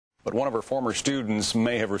but one of her former students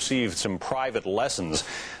may have received some private lessons.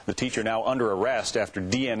 The teacher now under arrest after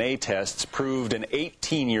DNA tests proved an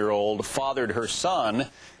 18-year-old fathered her son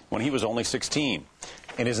when he was only 16.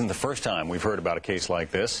 It isn't the first time we've heard about a case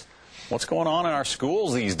like this. What's going on in our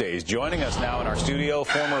schools these days? Joining us now in our studio,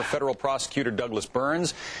 former Federal Prosecutor Douglas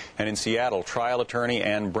Burns, and in Seattle, Trial Attorney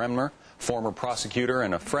Anne Bremner, former prosecutor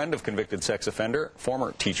and a friend of convicted sex offender,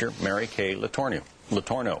 former teacher Mary Kay Letourneau.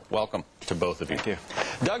 Welcome to both of you. Thank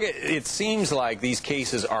you. Doug, it seems like these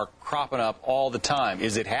cases are cropping up all the time.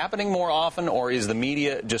 Is it happening more often, or is the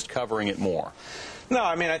media just covering it more? No,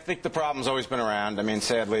 I mean, I think the problem's always been around. I mean,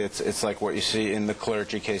 sadly, it's like what you see in the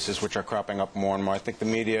clergy cases, which are cropping up more and more. I think the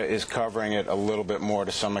media is covering it a little bit more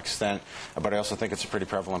to some extent, but I also think it's a pretty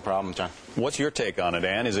prevalent problem, John. What's your take on it,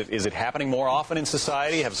 Ann? Is it happening more often in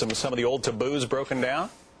society? Have some of the old taboos broken down?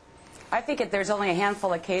 I think there's only a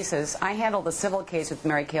handful of cases. I handled a civil case with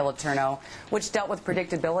Mary Kay Letourneau, which dealt with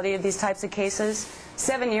predictability of these types of cases.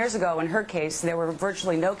 7 years ago, in her case, there were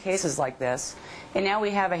virtually no cases like this, and now we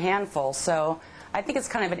have a handful. So I think it's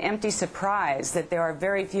kind of an empty surprise that there are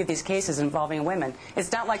very few of these cases involving women.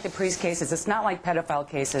 It's not like the priest cases. It's not like pedophile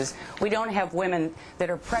cases. We don't have women that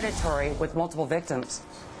are predatory with multiple victims.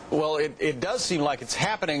 Well, it does seem like it's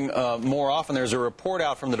happening more often. There's a report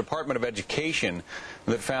out from the Department of Education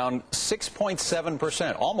that found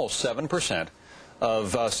 6.7%, almost 7%,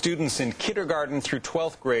 of students in kindergarten through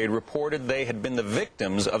 12th grade reported they had been the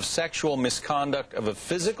victims of sexual misconduct of a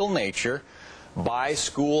physical nature by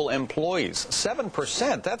school employees.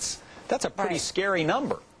 7%, that's a pretty scary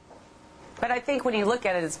number. But I think when you look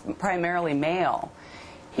at it, it's primarily male.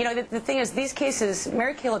 You know, the thing is, these cases,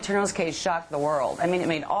 Mary Kay Letourneau's case shocked the world. I mean, it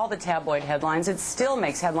made all the tabloid headlines. It still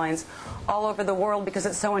makes headlines all over the world because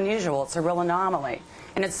it's so unusual. It's a real anomaly.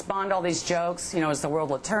 And it spawned all these jokes, you know, it's the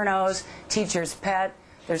world Letourneau's, teacher's pet.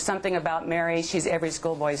 There's something about Mary, she's every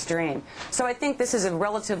schoolboy's dream. So I think this is a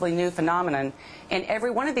relatively new phenomenon, and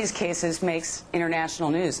every one of these cases makes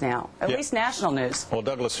international news now, at least national news. Well,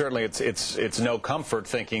 Douglas, certainly it's no comfort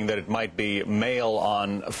thinking that it might be male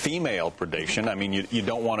on female predation. I mean, you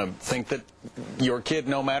don't want to think that your kid,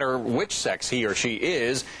 no matter which sex he or she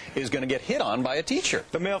is going to get hit on by a teacher.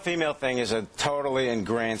 The male-female thing is a totally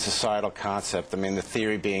ingrained societal concept. I mean, the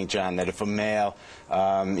theory being, John, that if a male,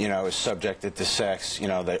 you know, is subjected to sex, you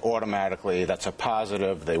know, they automatically, that's a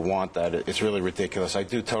positive, they want that. It's really ridiculous. I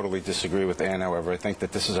do totally disagree with Ann, however. I think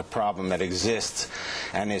that this is a problem that exists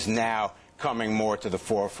and is now coming more to the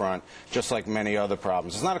forefront, just like many other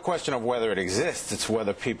problems. It's not a question of whether it exists, it's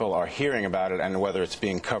whether people are hearing about it and whether it's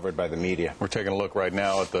being covered by the media. We're taking a look right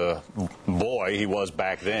now at the boy, he was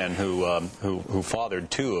back then, who fathered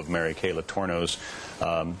two of Mary Kay Letourneau's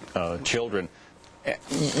children.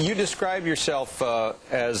 You describe yourself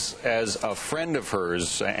as a friend of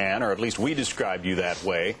hers, Anne, or at least we described you that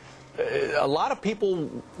way. A lot of people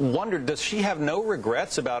wondered, does she have no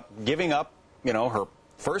regrets about giving up, you know, her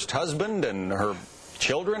first husband and her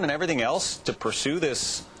children and everything else to pursue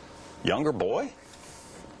this younger boy?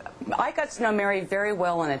 I got to know Mary very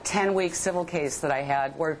well in a 10-week civil case that I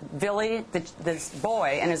had where Billy, this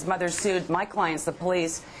boy, and his mother sued my clients, the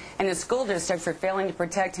police, and the school district for failing to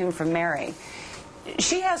protect him from Mary.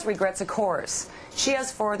 She has regrets, of course. She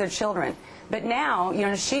has 4 other children. But now, you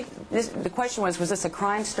know, the question was this a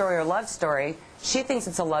crime story or a love story? She thinks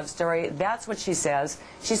it's a love story. That's what she says.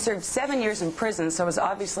 She served 7 years in prison, so it was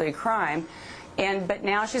obviously a crime. But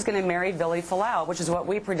now she's going to marry Billy Falau, which is what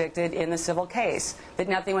we predicted in the civil case, that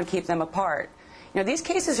nothing would keep them apart. You know, these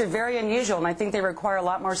cases are very unusual, and I think they require a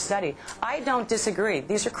lot more study. I don't disagree.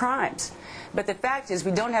 These are crimes. But the fact is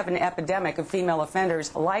we don't have an epidemic of female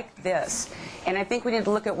offenders like this. And I think we need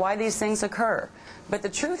to look at why these things occur. But the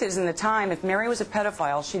truth is, in the time, if Mary was a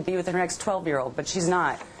pedophile, she'd be with her next 12-year-old. But she's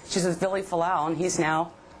not. She's with Billy Falau, and he's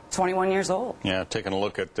now 21 years old. Yeah, taking a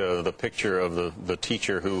look at the picture of the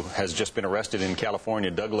teacher who has just been arrested in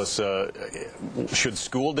California. Douglas, should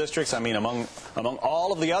school districts, I mean, among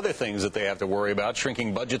all of the other things that they have to worry about,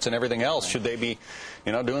 shrinking budgets and everything else, should they be,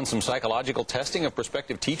 you know, doing some psychological testing of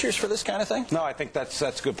prospective teachers for this kind of thing? No, I think that's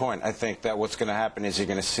a good point. I think that what's going to happen is you're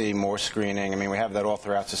going to see more screening. I mean, we have that all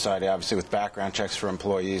throughout society, obviously, with background checks for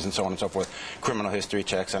employees and so on and so forth, criminal history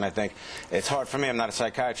checks. And I think it's hard for me, I'm not a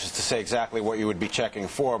psychiatrist, to say exactly what you would be checking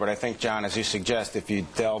for. But I think, John, as you suggest, if you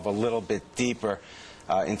delve a little bit deeper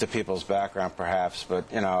into people's background, perhaps. But,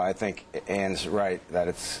 you know, I think Anne's right that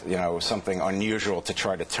it's, you know, something unusual to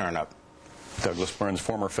try to turn up. Douglas Burns,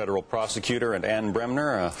 former federal prosecutor, and Anne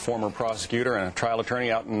Bremner, a former prosecutor and a trial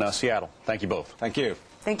attorney out in Seattle. Thank you both. Thank you.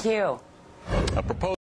 Thank you. A proposed